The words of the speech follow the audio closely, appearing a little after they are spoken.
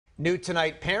New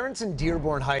tonight, parents in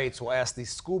Dearborn Heights will ask the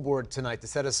school board tonight to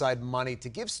set aside money to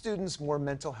give students more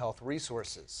mental health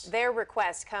resources. Their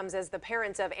request comes as the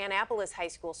parents of Annapolis High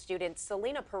School student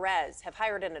Selena Perez have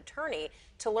hired an attorney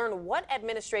to learn what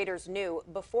administrators knew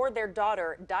before their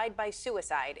daughter died by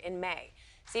suicide in May.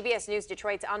 CBS News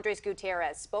Detroit's Andres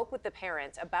Gutierrez spoke with the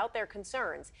parents about their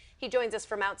concerns. He joins us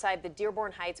from outside the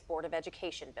Dearborn Heights Board of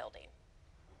Education building.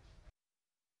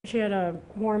 She had a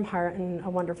warm heart and a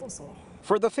wonderful soul.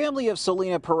 For the family of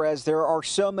Selena Perez, there are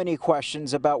so many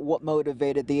questions about what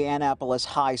motivated the Annapolis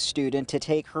High student to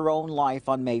take her own life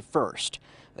on May 1st.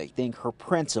 They think her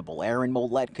principal, Aaron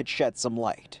Mollett, could shed some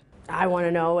light. I want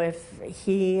to know if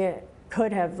he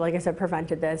could have, like I said,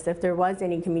 prevented this, if there was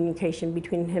any communication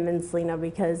between him and Selena,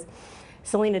 because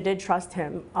Selena did trust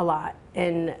him a lot.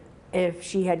 And if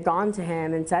she had gone to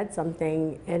him and said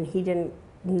something and he didn't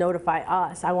notify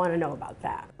us, I want to know about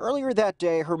that. Earlier that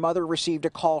day, her mother received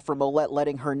a call from Mollett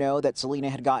letting her know that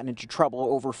Selena had gotten into trouble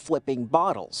over flipping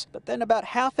bottles. But then about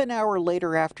half an hour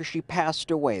later after she passed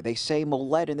away, they say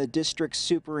Mollett and the district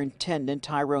superintendent,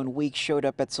 Tyrone Weeks, showed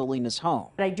up at Selena's home.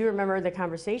 I do remember the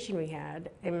conversation we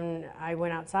had, and I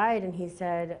went outside and he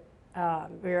said,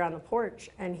 we were on the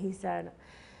porch, and he said,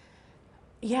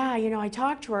 yeah, you know, I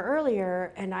talked to her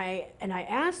earlier and I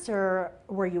asked her,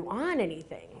 were you on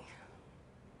anything?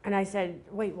 And I said,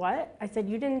 wait, what? I said,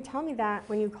 you didn't tell me that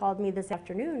when you called me this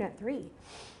afternoon at 3.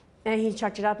 And he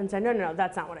checked it up and said, no,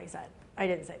 that's not what I said. I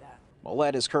didn't say that.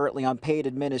 Mollett is currently on paid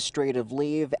administrative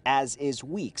leave, as is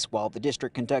Weeks, while the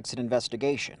district conducts an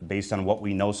investigation. Based on what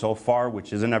we know so far,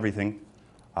 which isn't everything,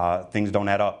 things don't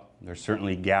add up. There's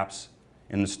certainly gaps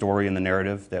in the story and the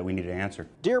narrative that we need to answer.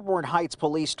 Dearborn Heights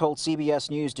police told CBS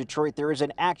News Detroit there is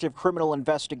an active criminal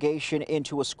investigation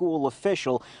into a school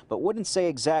official, but wouldn't say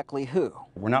exactly who.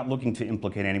 We're not looking to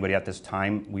implicate anybody at this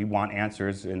time. We want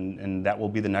answers, and that will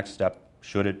be the next step,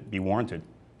 should it be warranted,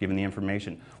 given the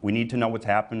information. We need to know what's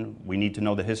happened. We need to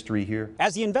know the history here.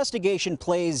 As the investigation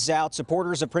plays out,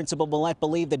 supporters of Principal Mollett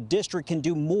believe the district can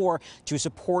do more to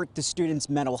support the students'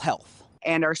 mental health.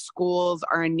 And our schools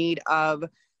are in need of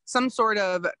some sort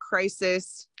of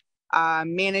crisis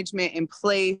management in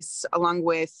place, along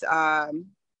with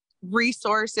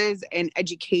resources and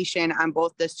education on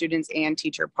both the students and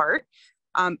teacher part.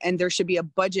 And there should be a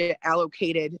budget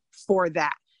allocated for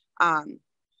that.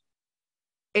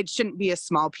 It shouldn't be a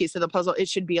small piece of the puzzle. It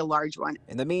should be a large one.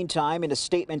 In the meantime, in a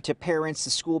statement to parents,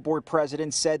 the school board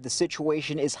president said the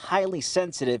situation is highly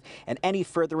sensitive and any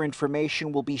further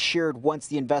information will be shared once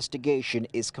the investigation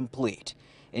is complete.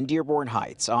 In Dearborn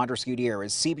Heights, Andres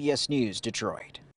Gutierrez, CBS News, Detroit.